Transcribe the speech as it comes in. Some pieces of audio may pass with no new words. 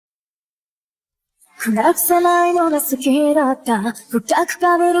暗く狭いのが好きだった。深く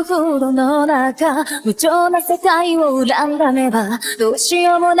かぶるフードの中。無情な世界を恨んだめば、どうし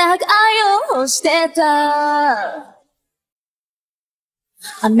ようもなく愛をしてた。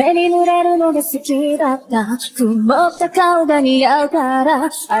雨に濡れるのが好きだった。曇った顔が似合うから、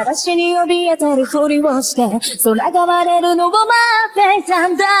嵐に怯えてるふりをして、空が割れるのを待っていた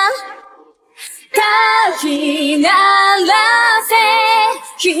んだ。かき鳴らせ、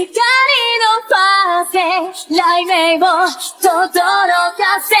光のパーセ、雷鳴を轟か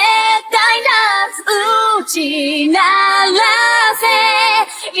せたいな。打ち鳴らせ、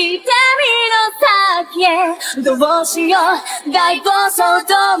痛みの先へ、どうしよう、大暴走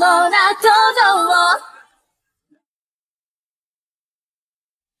どもな行動を。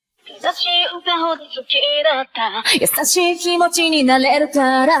優しい歌ほど好きだった。優しい気持ちになれる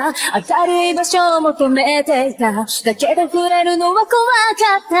から、明るい場所を求めていた。だけど触れるのは怖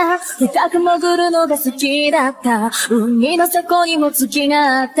かった。深く潜るのが好きだった。海の底にも月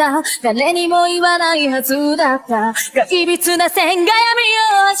があった。誰にも言わないはずだった。怪物な線が闇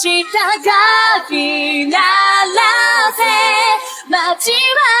をしたかき鳴らせ。交わ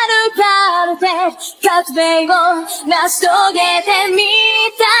るカルテ、革命を成し遂げてみ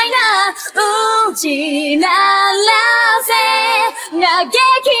たいな。打ち鳴らせ、嘆き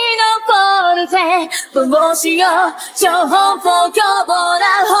残るぜ。どうしよう、超奔放凶暴な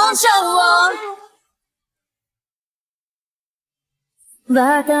本性を。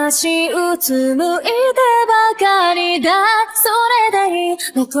私うつむいてばかりだ。それでいい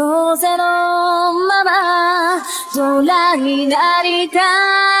猫背のまま空になりた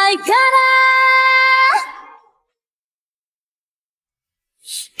いから。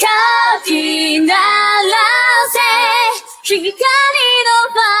かき鳴らせ、光の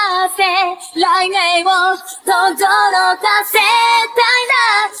パーセ、雷鳴を轟かせたいな。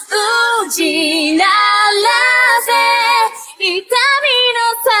打ち鳴らせ、痛みの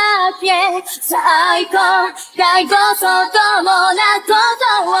先へ、最高大暴走どもなこ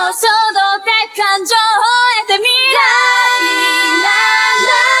とを衝動で感情を得てみら。かき鳴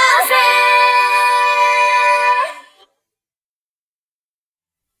らせ、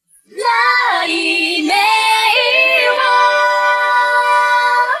雷鳴を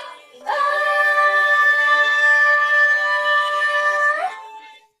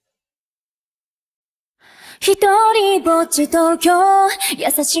一人ぼっち東京、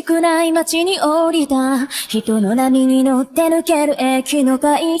優しくない街に降りた。人の波に乗って抜ける駅の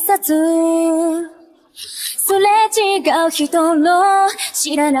改札。すれ違う人の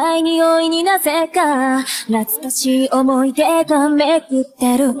知らない匂いになぜか懐かしい思い出がめくっ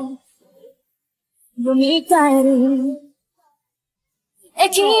てる。読み返る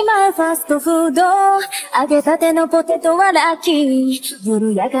駅前ファストフード、揚げたてのポテトはラッキー。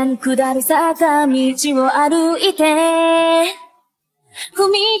緩やかに下る坂道を歩いて、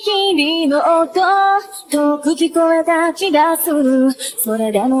踏切の音遠く聞こえた気がする。そ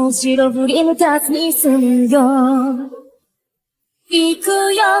れでも後ろ振り向かずに済むよ。行く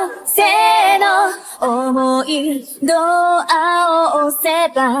よ、せーの、思い、ドアを押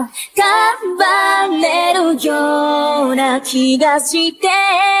せば、頑張れるような気がして、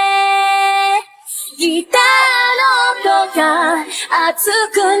ギターの音が熱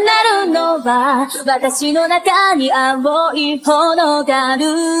くなるのは、私の中に青い炎がある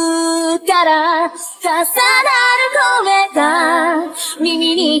から、重なる声が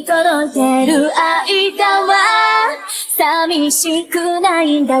耳に届いてる間は、寂しくな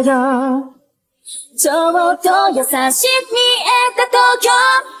いんだよ。ちょっと優しく見えた東京。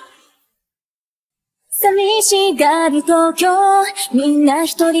寂しがり東京、みんな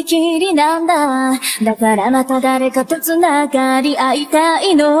一人きりなんだ。だからまた誰かと繋がり合いた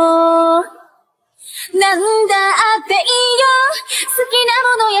いの。なんだっていいよ、好きな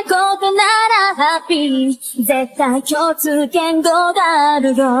ものやことならハッピー。絶対共通言語があ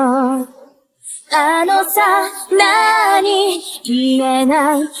るよ。あのさ、何言え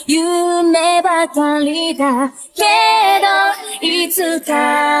ない夢ばかりだけど、いつ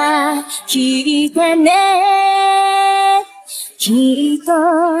か聞いてね。きっと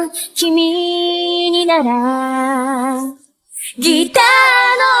君にならギター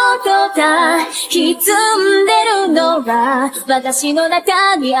の音が歪んでるのは、私の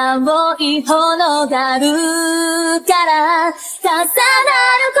中に青い炎があるから、重な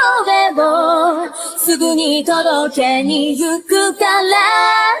る声をすぐに届けに行くから、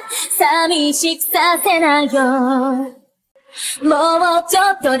寂しくさせないよ。もうちょ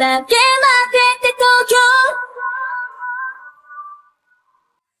っとだけ待ってて東京。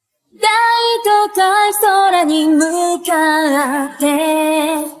大都会空に向かって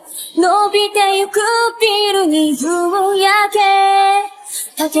伸びびてゆくビルに夕焼け。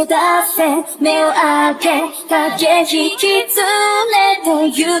駆け出せ、目を開け、影引き連れて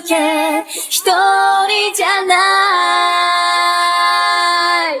行け。一人じゃな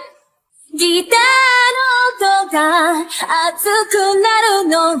い。ギターの音が熱くなる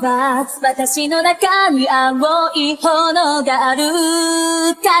のは私の中に青い炎がある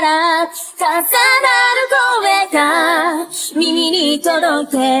から重なる声が耳に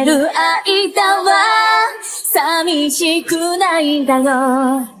届ける間は寂しくないんだ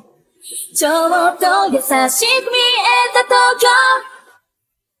よちょっと優しく見えた東京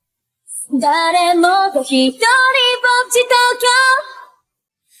誰もと一人ぼっち東京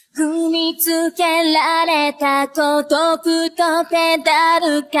踏みつけられた孤独とペダ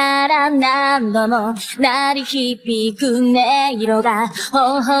ルから何度も鳴り響く音色が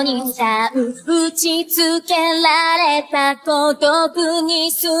頬にさ打ちつけられた孤独に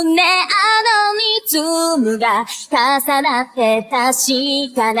すねあのリズムが重なって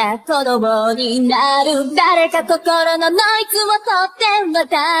確かな子供になる誰か心のノイズを取って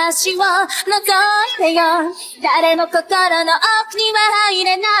私を覗いてよ誰も心の奥には入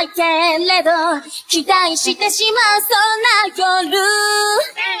れないけれど期待してしまうそんな夜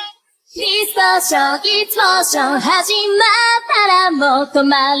ディストーションいつモーション始まったらもう止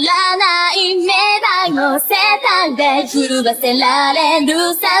まらない命題の世代で震わせられ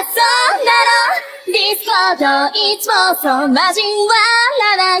るさそんなのディスコードいつもそう交わ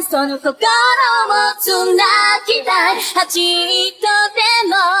らないその心を繋ぎたい8度で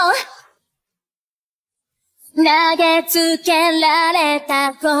も投げつけられ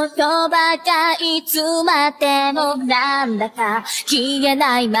た言葉がいつまでもなんだか消え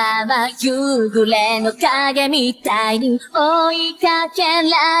ないまま夕暮れの影みたいに追いかけ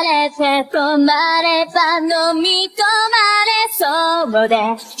られて止まれば飲み込まれそうで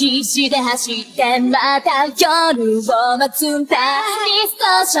必死で走ってまた夜を待つんだディスト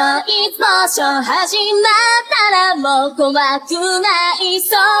ーションいつモーション始まったらもう怖くない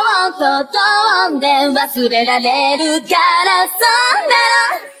そっと飛んで忘れられるからそんなの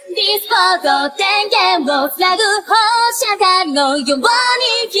ディスコード電源をつなぐ放射線のように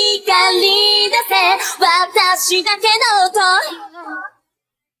光出せ私だけの音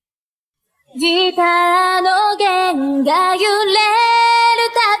ギターの弦が揺れる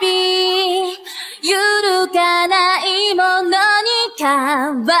たび揺るがないものに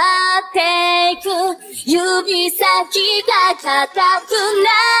変わっていく指先が硬くな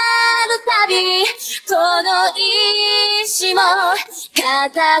るたびこの石も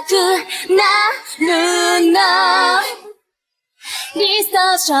硬くなるのディスト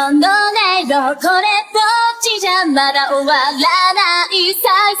ーションの音色これどっちじゃまだ終わらない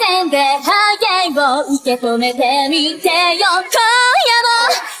最前でハゲを受け止めてみてよ今夜も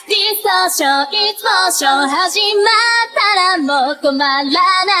ディストーションいつモーション始まったらもう止まらな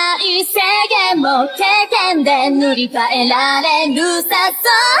い制限も経験で塗り替えられるさそんな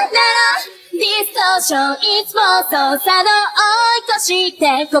のディストーションいつも操作の追い越し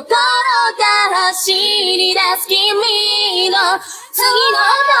て心が走り出す君の次の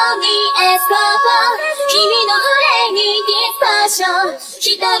音にエスコート君の憂いにディストーション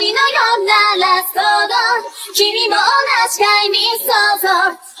一人のようなラストド君も同じタイミング想像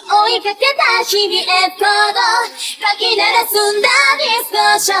追いかけた日々エスコードかき鳴らすんだディスト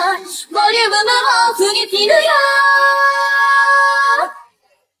ーションボリュームも振り切るよ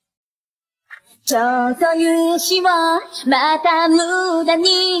ちょっと夕日をまた無駄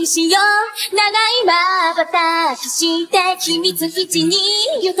にしよう長い瞬きして秘密基地に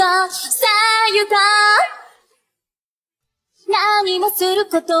行こうさあ行こう何もする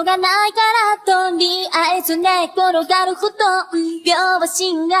ことがないからとりあえず寝転がる不動拍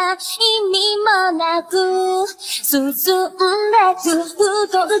子が意味もなく進んでくふ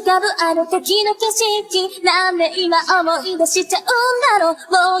と浮かぶあの時の景色なんで今思い出しちゃうんだろう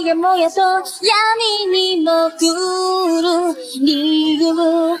もやもやと闇に潜る理由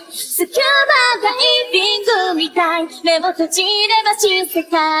スキューバダイビングみたい目を閉じれば新世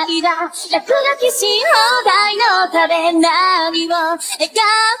界だ落書きし放題の食べ何を描こ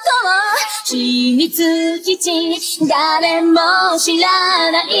う秘密基地誰も知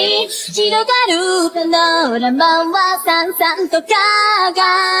らない広がるパノラマはさんさんと輝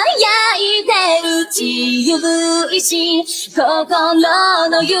いてる自由意志心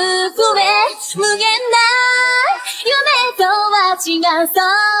の行方無限な夢とは違う想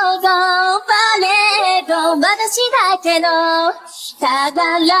像パレード私だけの宝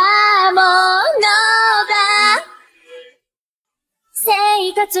物だ生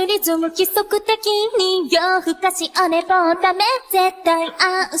活リズム規則的に夜更かしをねぼうため絶対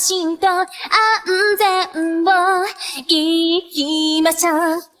安心と安全を言いまし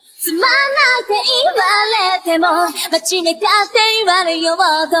ょう。つまんないって言われても間違えたって言われよう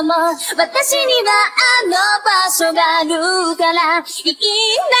とも私にはあの場所があるからいいんだ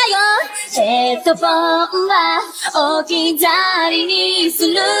よ。ヘッドフォンは置き去りにす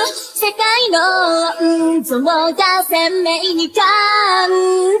る世界の運動が鮮明に感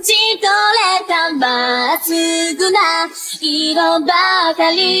じ取れたまっすぐな色ばか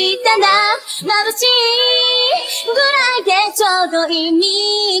りだな眩しいぐらいでちょうどい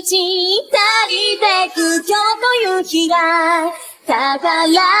い道旅でく今日という日が宝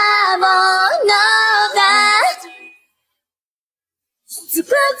物だ作っち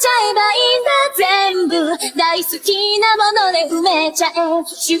ゃえばいいんだ全部大好きなもので埋めちゃえ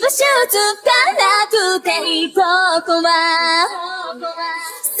シュブシュつかなくていいここは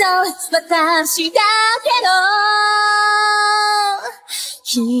そう私だけど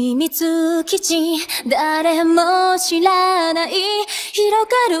秘密基地誰も知らない広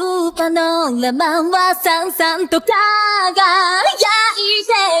がるパノラマはさんさんと輝い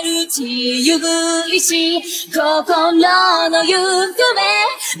てる自由意志心の行方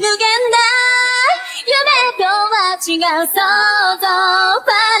無限な夢とは違う想像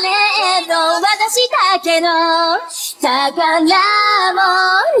パレード私だけの宝物だ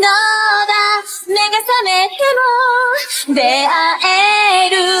目が覚めても出会え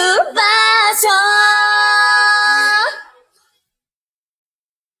る場所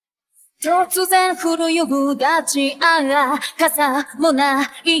突然降る夕立傘もな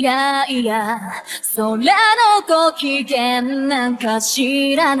いやいやそれのご機嫌なんか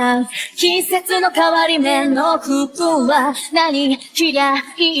知らない季節の変わり目の服は何着りゃ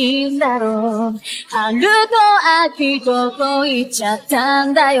いいんだろう春と秋どこ行っちゃった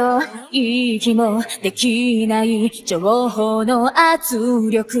んだよ息もできない情報の圧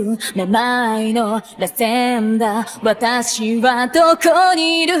力めまいの螺旋だ私はどこ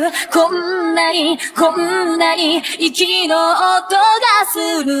にいるこんなに息の音が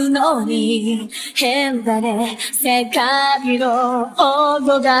するのに変だね世界の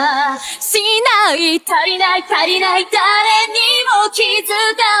音がしない足りない誰にも気づ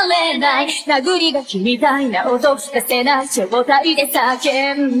かれない殴り書きみたいな音出せない状態で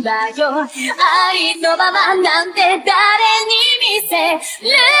叫んだよありのままなんて誰に見せるんだ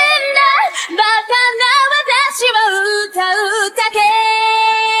バカな私は歌うだけ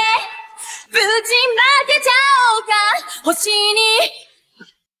ぶちまけちゃおうか星に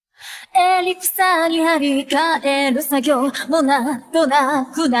エリクサに張り替える作業もなんとな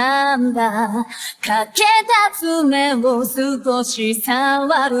くなんだかけた爪を少し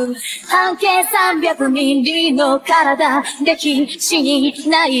触る半径300ミリの体で必死に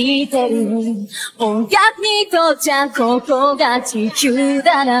泣いてる音楽にとっちゃここが地球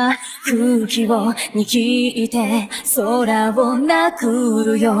だな空気を握って空を殴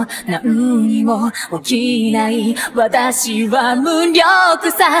るよ何にも起きない私は無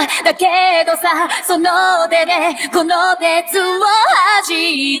力さだけどさその手でこの鉄を弾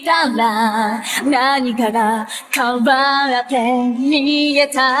いたら何かが変わって見え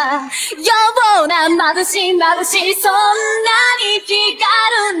たような眩しいそんなに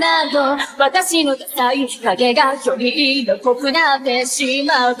光るなど私のダサい影が距離が濃くなってし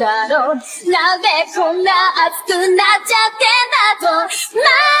まうだろうなんでこんな熱くなっちゃってんだとなんない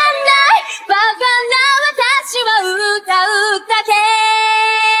バカな私は歌うだけ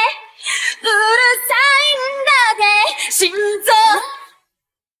うるさいんだって心臓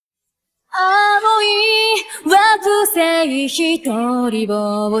青い惑星一人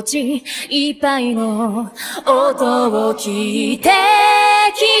ぼっちいっぱいの音を聞いて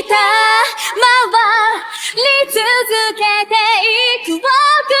きた回り続けていく億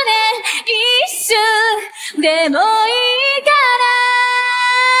年一瞬でもいいから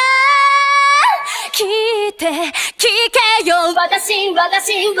聞いて聞けよ私は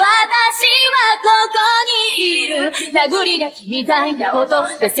ここにいる殴り書きみたいな音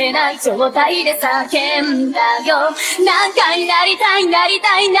出せない状態で叫んだよ何回なりたい何者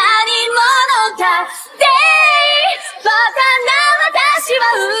かでバカな私は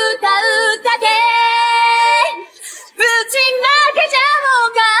歌うだけぶちまけちゃお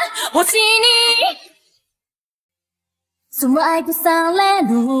うか星にスワイプされ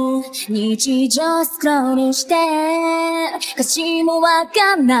る日常スクロールして歌詞もわ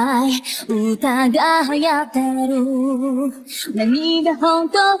かんない歌が流行ってる何が本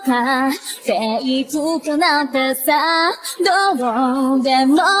当かフェイクかなんてさどうで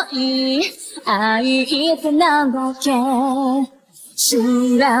もいい愛ってなんだっけ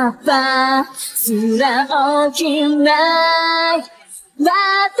修羅場すら起きない。私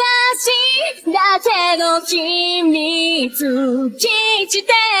だけの秘密基地で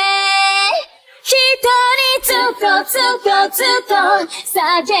一人ずっと叫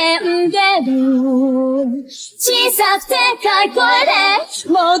んでる。小さくてかい声で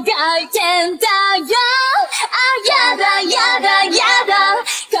もがいてんだよ。あ、やだやだやだ。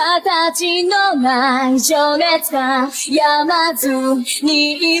形のない情熱が止まず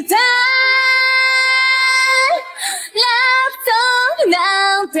にいた。ラブソング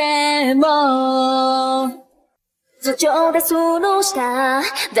なんてもう途中でスルーした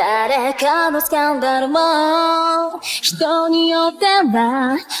誰かのスキャンダルも人によって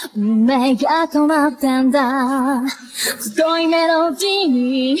は運命が変わったんだ。太いメロディー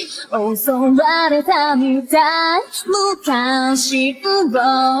に襲われたみたい。無関心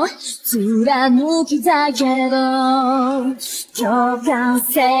を貫きたけど共感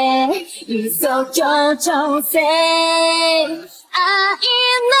性いっそ協調性愛の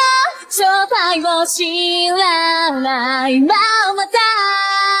正体を知らないままだ。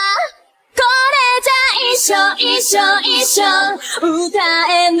これじゃ一生歌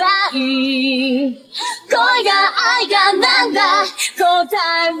えない。恋が愛がなんだ答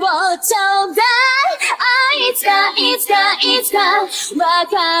えをちょうだい。いつかわ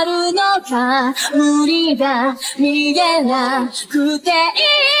かるのか無理だ見えなくていい。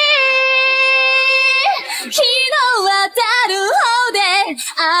日の当たる方で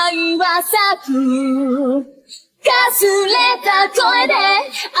愛は咲く。かすれた声で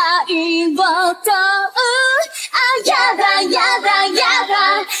愛を問う。あ、やだやだやだ。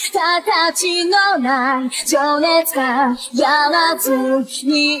形のない情熱がやまず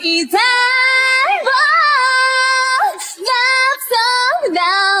にいたい。ラブソングな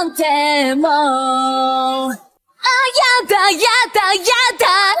んてもうあ、やだやだやだ。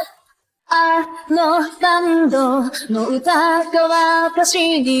あのバンドの歌が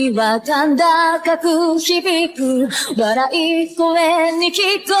私には高く響く。笑い声に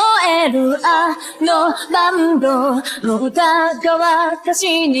聞こえる。あのバンドの歌が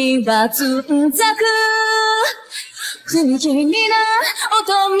私にはつんざく。不気味な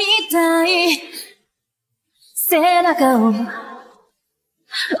音みたい。背中を押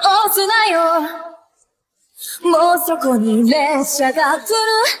すなよ。もうそこに列車が来る。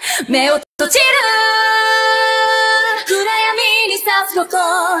目を閉じる。暗闇に差すここ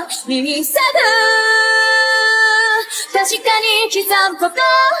耳塞ぐ。確かに刻むこ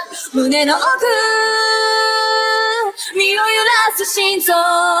と胸の奥。身を揺らす心臓。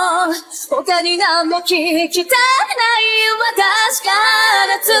他に何も聞きたくない私が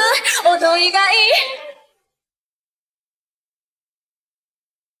放つ音以外。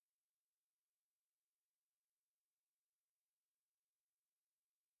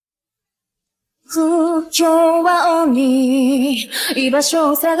不協和音に居場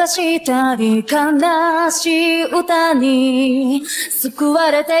所を探したり悲しい歌に救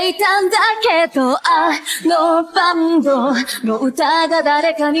われていたんだけどあのバンドの歌が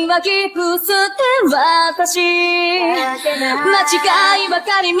誰かにはギプスで私間違いば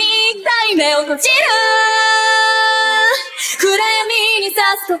かりみたい目を閉じる暗闇に差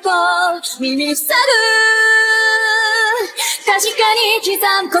すとこ耳塞ぐ確かに刻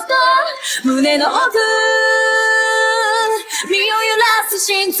むこと胸の奥身を揺らす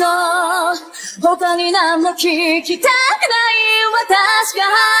心臓他に何も聞きたくない私が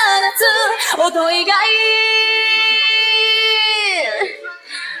放つ音以外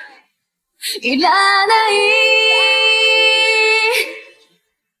いらない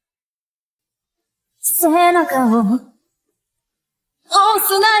背中を押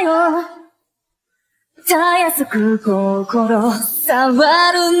すなよたやすく心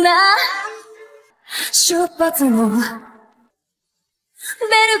触るな出発のベル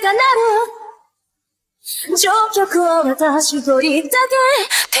が鳴る乗客を私一人だけ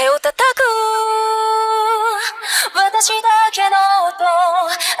手を叩く私だけの音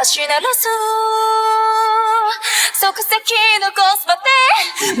足鳴らす即席のコスパ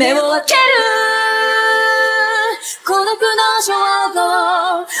で目を開ける孤独の衝動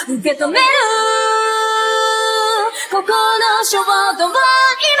を受け止めるここの衝動を今胸の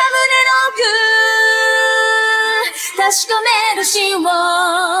奥確かめるシーンを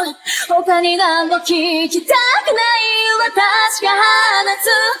他に何も聞きたくない私が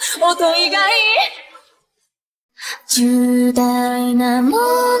放つ音以外重大な問題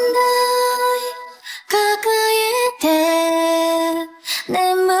抱えて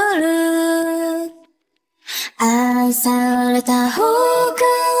眠る愛された方が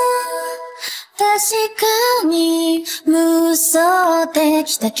かに無双で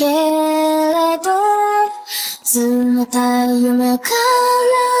きたけれど、冷たい夢から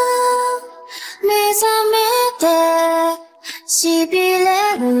目覚めて痺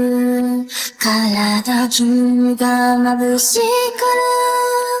れる体、君が眩しいか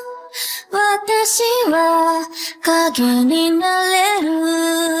ら私は影になれる。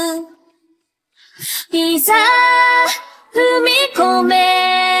いざ踏み込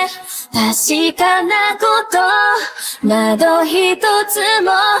め確かなことなど一つ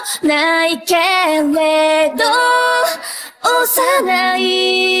もないけれど、幼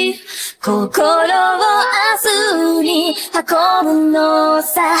い心を明日に運ぶの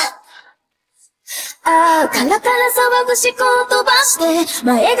さ。カラカラ騒ぐし言葉して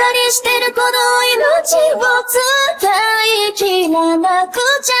前借りしてるこの命を使い切らなくち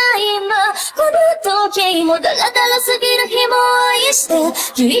ゃ今この時もダラダラすぎる日も愛して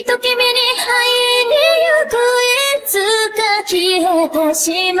きっと君に会いに行くいつか消えて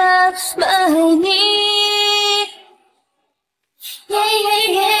しまう前に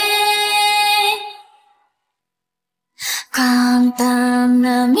簡単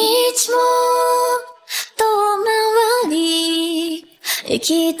な道も遠回り行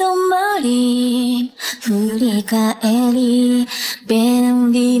き止まり振り返り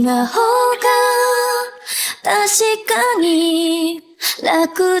便利な方が確かに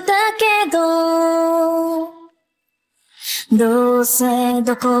楽だけどどうせ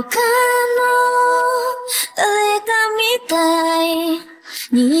どこかの誰かみたい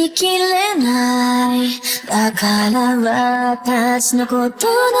に生きれないだから私のことなら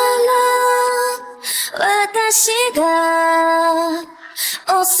私が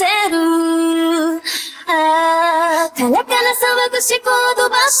押せるカラカラ騒ぐし言葉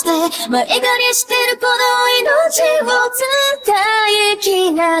して前借りしてるこの命を使い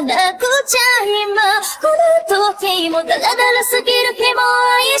切らなくちゃ今この時もダラダラすぎる日も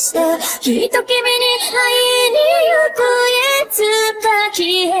愛してきっと君に会いに行くいつか消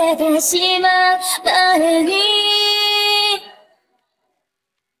えてしまう前に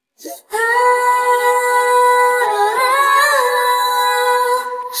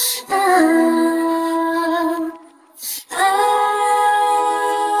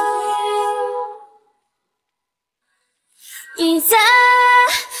いざ踏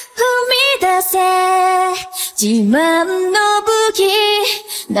み出せ自慢の武器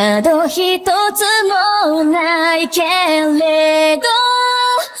など一つもないけれど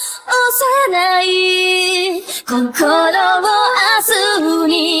幼い心を明日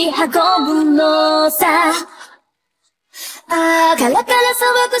に運ぶのさカラカラ騒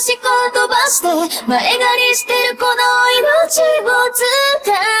ぐし言葉して前借りしてるこの命を使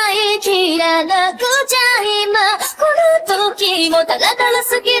い切らなくちゃ今この時もダラダラ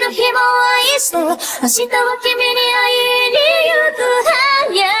すぎる日も愛して明日は君に会いに行く早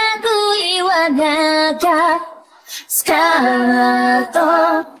く言わなきゃスカート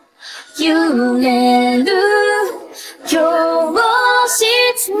揺れる教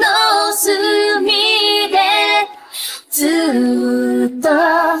室の隅でずっと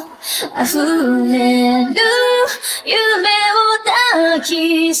溢れる夢を抱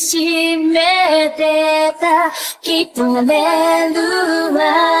きしめてたきっとれるわ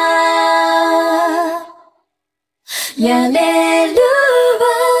やれるわ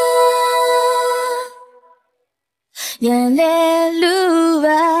やれる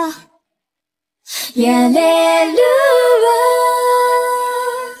わやれるわ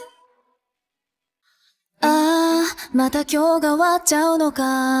また今日が終わっちゃうの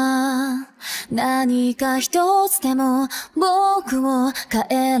か何か一つでも僕を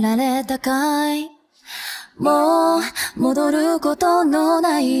変えられたかいもう戻ることの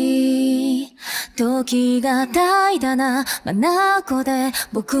ない時が怠惰な眼で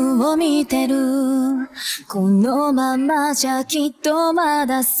僕を見てるこのままじゃきっとま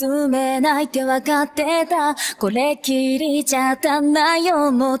だ進めないって分かってたこれきりじゃ足んない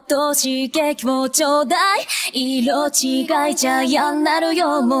よもっと刺激をちょうだい色違いじゃ嫌になる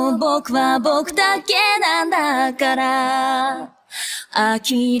よもう僕は僕だけなんだから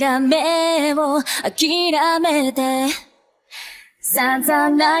諦めて散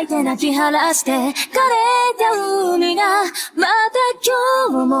々泣いて泣き晴らして枯れた海がまた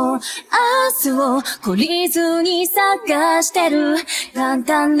今日も明日を懲りずに探してる簡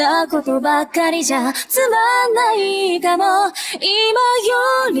単なことばっかりじゃつまんないかも今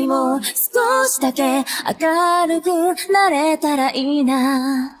よりも少しだけ明るくなれたらいい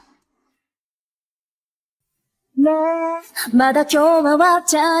なまだ今日は終わっ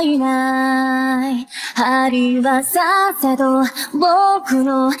ちゃいない。針はさせど僕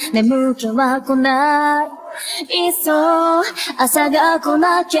の眠気は来ない。いっそ朝が来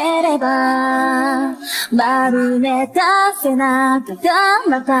なければ丸めた背中が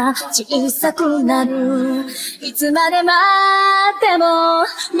また小さくなる。いつまで待っても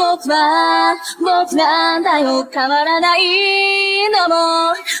僕は僕なんだよ。変わらないの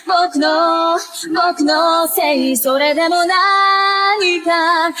も僕のせい。それでも何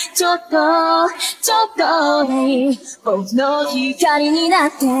かちょっとでいい。僕の光にな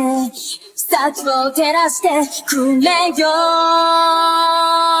って先を照らしてくれよ。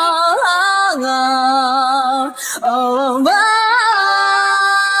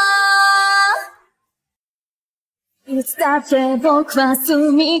いつだって僕は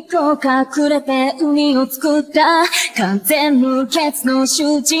隅っこ隠れて海を作った。完全無欠の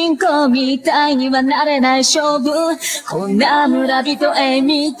主人公みたいにはなれない勝負。こんな村人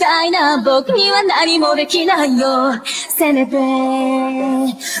みたいな僕には何もできないよ。せめて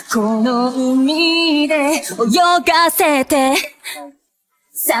この海で泳がせて。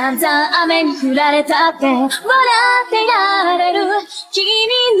散々雨に降られたって笑っていられる。君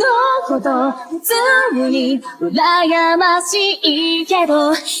のこと普通に羨ましいけ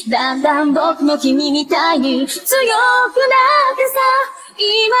ど、だんだん僕も君みたいに強くなってさ、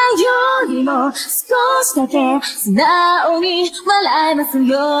今よりも少しだけ素直に笑えます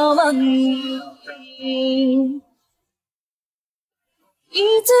ように。い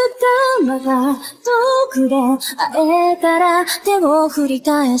つかまた遠くで会えたら手を振り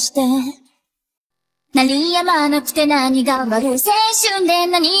返して。鳴り止まなくて何が悪い。青春で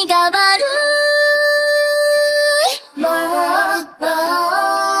何が悪い。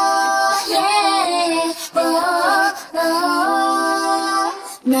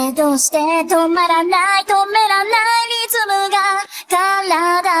ね、どうして止まらない止めらないリズムが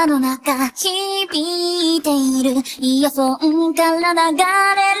体の中響いている。イヤホンから流れるメロディー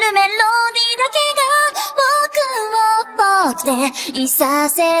だけが僕でいさ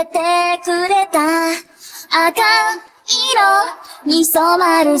せてくれた。赤色に染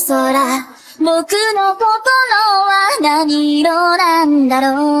まる空、僕の心は何色なんだ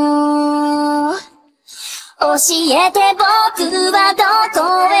ろう。教えて僕はどこ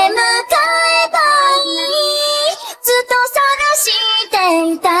へ向かえばいい。ずっと探し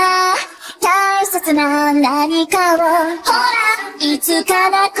ていた大切な何かを、ほらいつか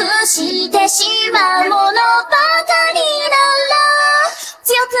なくしてしまうものばかりなら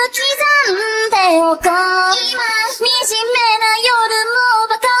強く刻んでおこう。今惨めな夜も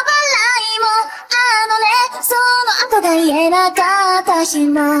バカ笑いもその後が言えなかった日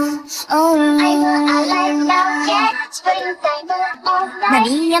も、鳴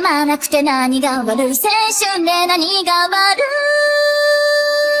り止まなくて何が悪い。青春で何が悪い。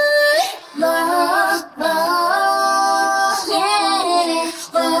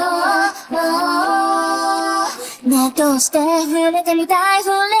ね、どうして触れてみたい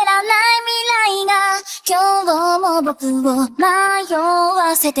触れらない未来が今日も僕を迷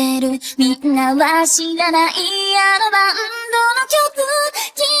わせてる。みんなは知らないあのバンドの曲、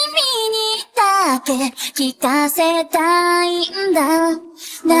君にだけ聞かせたいんだ。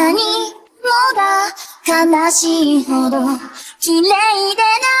何もが悲しいほど綺麗でな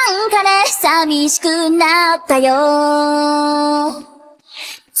んかね寂しくなったよ。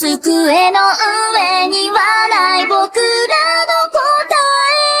机の上に笑い僕らの答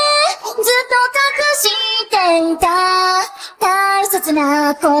え、ずっと隠していた大切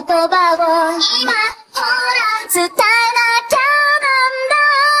な言葉を今ほら伝えなきゃなんだ。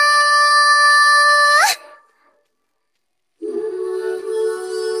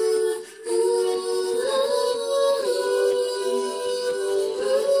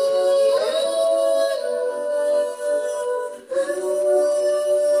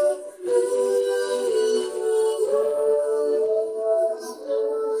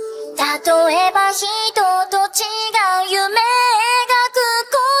例えば人と違う夢描く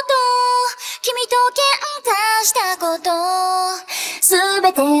こと、君と喧嘩したこと、す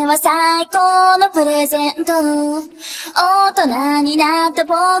べては最高のプレゼント。大人になった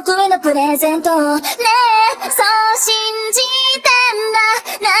僕へのプレゼント。ねえ、そう信じてんだ。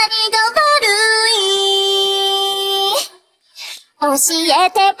何が悪い。教え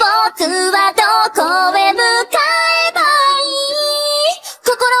て僕はどこへ向かえばいい。心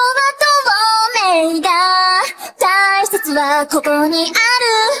は透明だ。大切はここにある。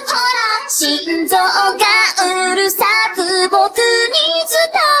ほら、心臓がうるさく僕に伝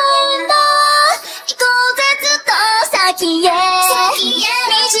えろ。行こうぜずっと先へ。惨め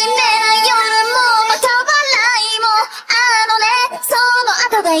な夜もまた笑い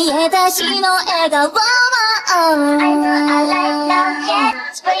輝いた日の笑顔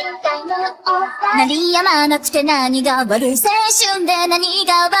鳴り止まなくて何が悪い青春で何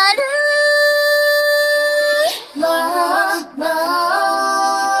が悪い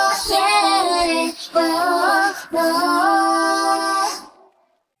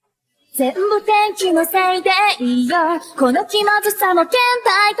全部天気のせいでいいよ。この気まずさも倦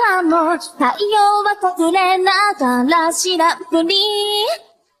怠感も太陽は隠れながら知らんぷり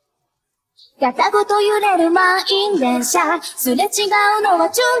ガタごと揺れる満員電車すれ違うのは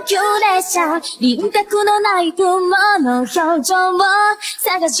準急列車輪郭のない雲の表情を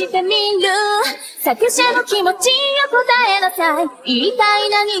探してみる作者の気持ちを答えなさい一体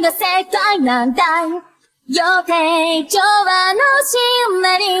何が正解なんだい予定調和のしん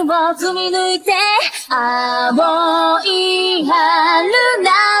なりを踏み抜いて青い春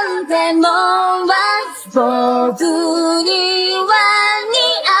なんてもんは僕には似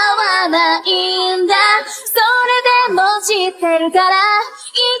合わないんだそれでも知ってるから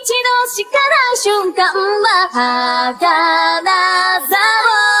一度しかない瞬間は儚さ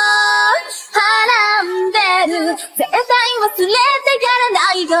をはらんでる絶対忘れてやら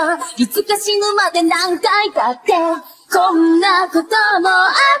ないよいつか死ぬまで何回だってこんなこともあ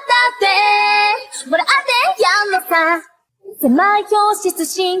ったって笑ってやんのさ狭い教室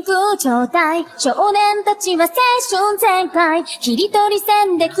真空状態少年たちは青春全開切り取り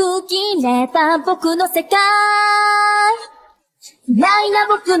線で区切れた僕の世界ないな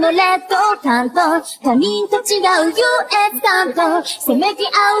僕の劣等感と他人と違う優越感とせめぎ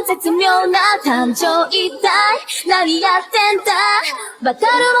合う絶妙な感情一体何やってんだわか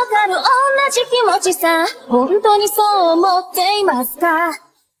る同じ気持ちさ本当にそう思っていますか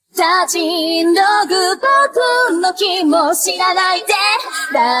立ち退く僕の気も知らないで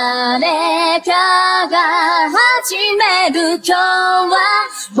誰かが始める今日は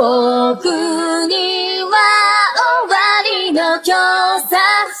僕には終わりの今日さ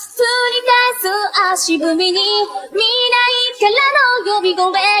繰り返す足踏みに未来からの呼び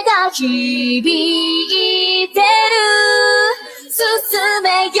声が響いてる進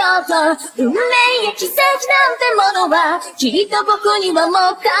めようと運命や奇跡なんてものはきっと僕にはも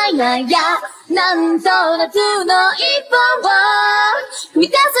ったいないやなんとなくの一歩を踏み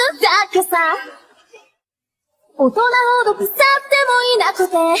出すだけさ大人ほど腐ってもいなく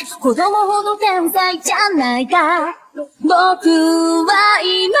て子供ほど天才じゃないか僕は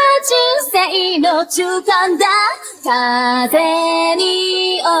今人生の中間だ風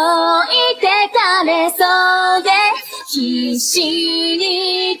に置いてかれそうで必死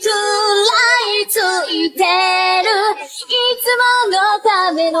に食らいついてるいつもの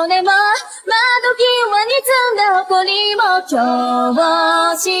ための根も窓際に積んだ誇りも教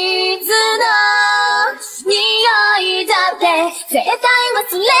室の匂いだって絶対忘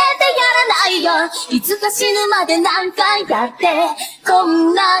れてやらないよいつか死ぬまで何回だってこ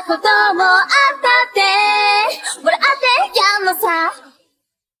んなこともあったって笑ってやんのさ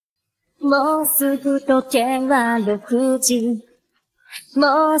もうすぐ時計は6時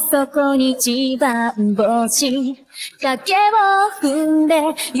もうそこに一番星影を踏んで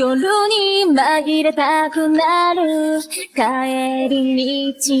夜に紛れたくなる帰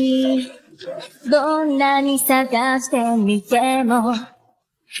り道どんなに探してみても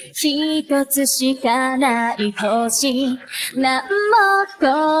一つしかない星何も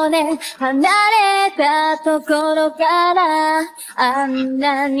光年離れたところからあん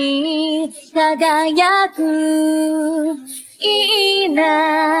なに輝くいい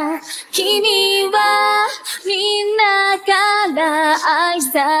な君はみんなから愛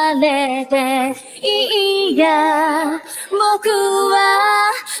されていいや僕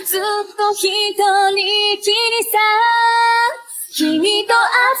はずっと一人きりさ君と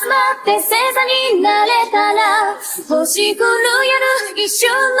集まって星座になれたら星降る夜一瞬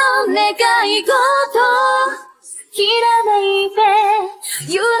の願い事きらめいて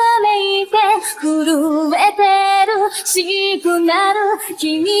揺らめいて震えてるシグナル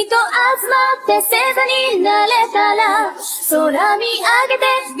君と集まって星座になれたら空見上げて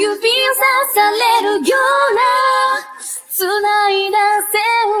指を刺されるような繋いだ線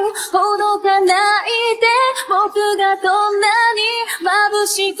ほどかないで僕がどんなに眩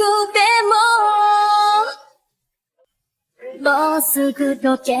しくてももうすぐ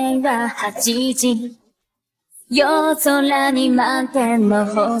時計は8時夜空に満天の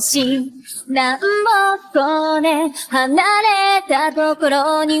星何も光年離れたとこ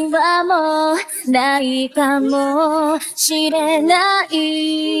ろにはもうないかもしれな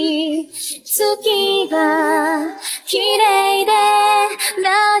い月が綺麗で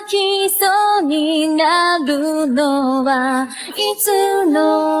泣きそうになるのはいつ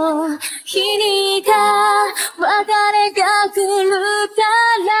の日が別れが来るか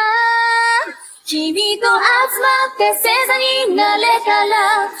ら君と集まって星座になれた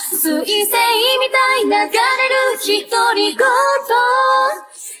ら水星みたい流れる独り言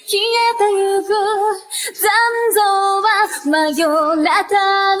消えてゆく残像は真夜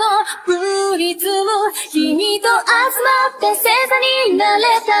中のプリズム君と集まって星座になれ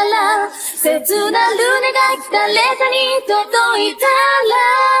たら切なる願い誰かに届いたら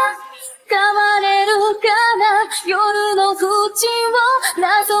変われるかな夜の淵を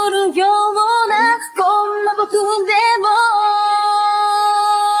なぞるようなこんな僕でも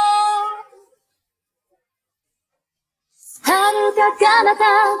遥か彼方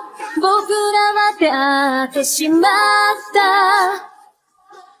僕らは出会ってしまった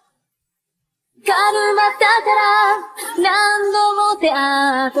カルマだから何度も出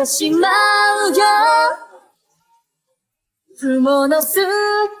会ってしまうよ雲の隙間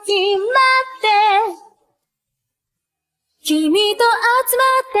で君と集まっ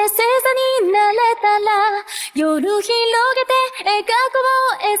て星座になれたら夜広げて描こ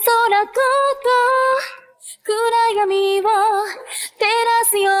う絵空ごと暗闇を照ら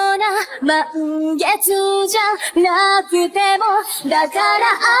すような満月じゃなくてもだから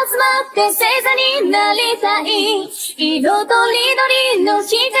集まって星座になりたい色とりどりの光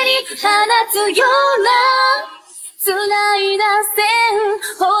放つような繋いだ線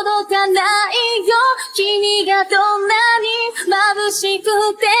ほどかないよ君がどんなに眩しく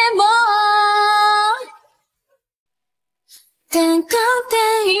ても転換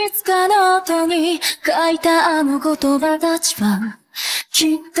点いつかの手に書いたあの言葉たちは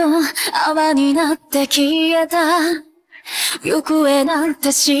きっと泡になって消えた行方なん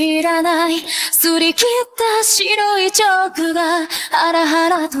て知らない擦り切った白いチョークがハラハ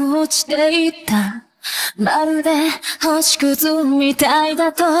ラと落ちていったまるで星屑みたい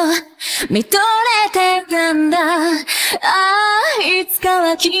だと見とれてたんだいつか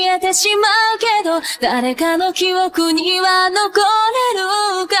は消えてしまうけど誰かの記憶には残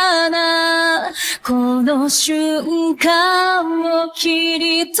れるかなこの瞬間を切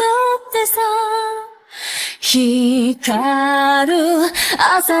り取ってさ光る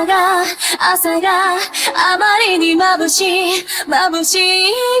朝があまりに眩しい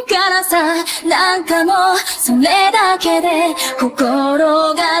からさなんかもうそれだけで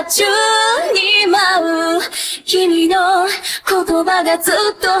心が宙に舞う君の言葉がずっ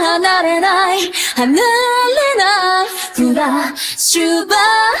と離れないフラッシュバッ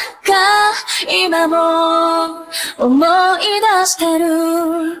ク今も思い出して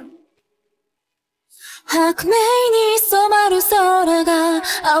る白明に染まる空が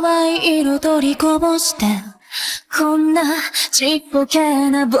淡い色取りこぼしてこんなちっぽけ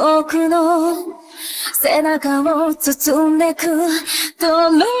な僕の背中を包んでく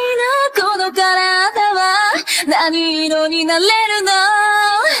透明なこの体は何色になれるの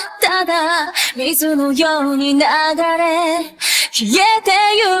ただ水のように流れ消えて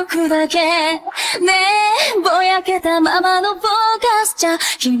ゆくだけねえぼやけたままのフォーカスじゃ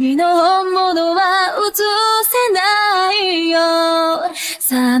君の本物は映せないよ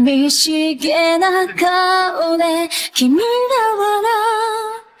寂しげな顔で君が笑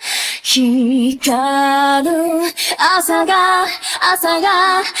う光る朝が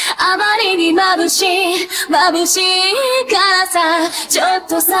あまりに眩しいからさちょっ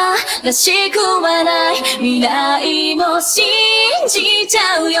とさらしくはない未来も信じち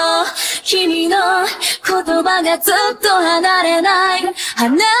ゃうよ君の言葉がずっと離れない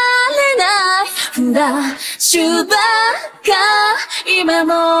フラッシュバック今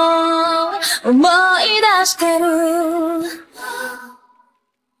も思い出してる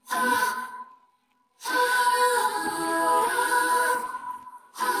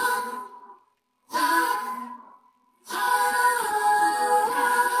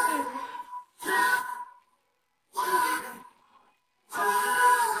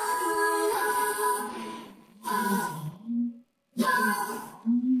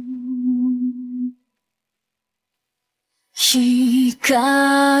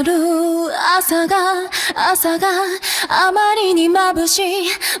光る朝があまりに眩しい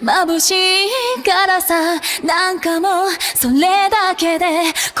からさなんかもうそれだけで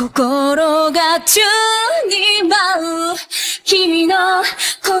心が宙に舞う君の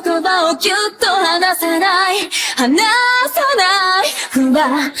言葉をぎゅっと離さないフラ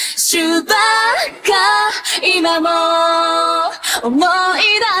ッシュバック今も思い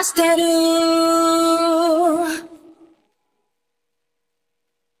出してる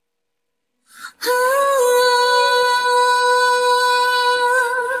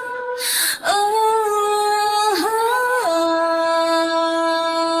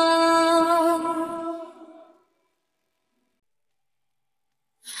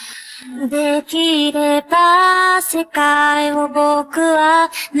できれば世界を僕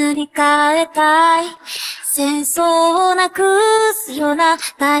は塗り替えたい。戦争をなくすような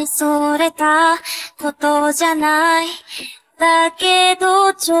大それたことじゃない。だけ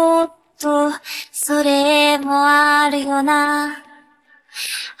どちょっとそれもあるよな。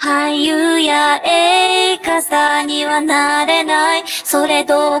俳優や映画座にはなれない。それ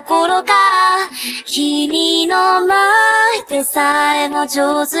どころか君の前でさえも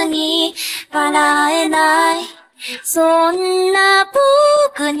上手に笑えない。そんな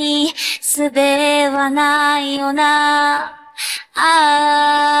僕に術はないよな。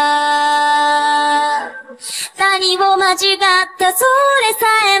何を間違ったそれさ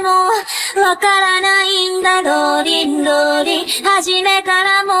えもわからないんだロリンロリン。初めか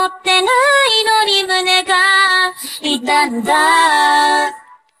ら持ってないのに胸が痛んだ。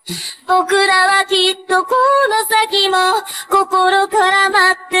僕らはきっとこの先も心から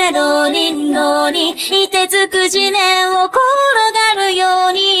待ってロリンロリン。凍てつく地面を転がるよ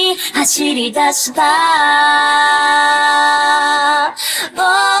うに走り出した。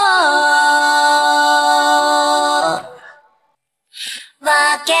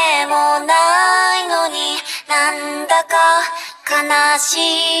わけもないのになんだか悲し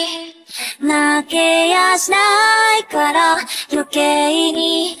い。泣けやしないから余計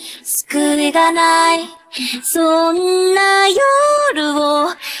に救いがない。そんな夜を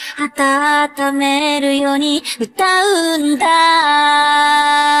温めるように歌うんだ。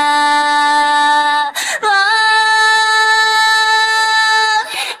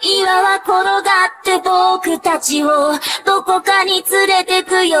岩は転がって僕たちをどこかに連れて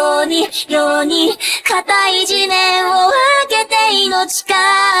くように硬い地面を分けて命が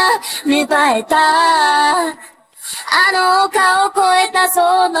芽生えた。あの丘を越えた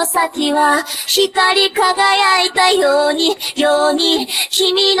その先は光り輝いたように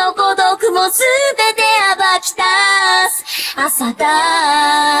君の孤独もすべて暴き出す朝だ。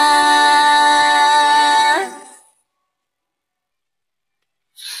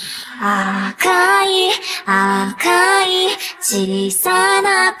赤い小さ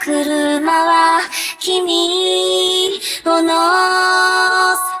な車は君を乗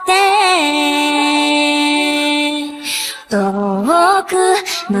せて遠く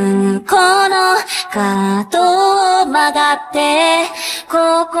向こうの角を曲がって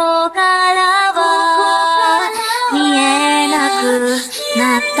ここからは見えなく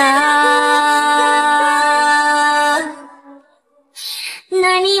なった。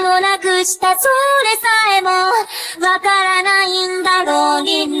何もなくしたそれさえもわからないんだロー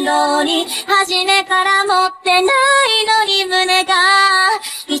リンローリン。初めから持ってないのに胸が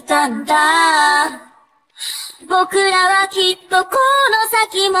痛んだ。僕らはきっとこの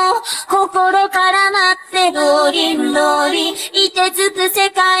先も心から待ってローリンローリン。凍てつく世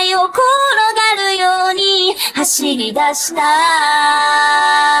界を転がるように走り出した。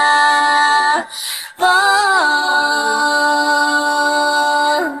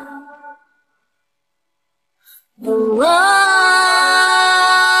Oh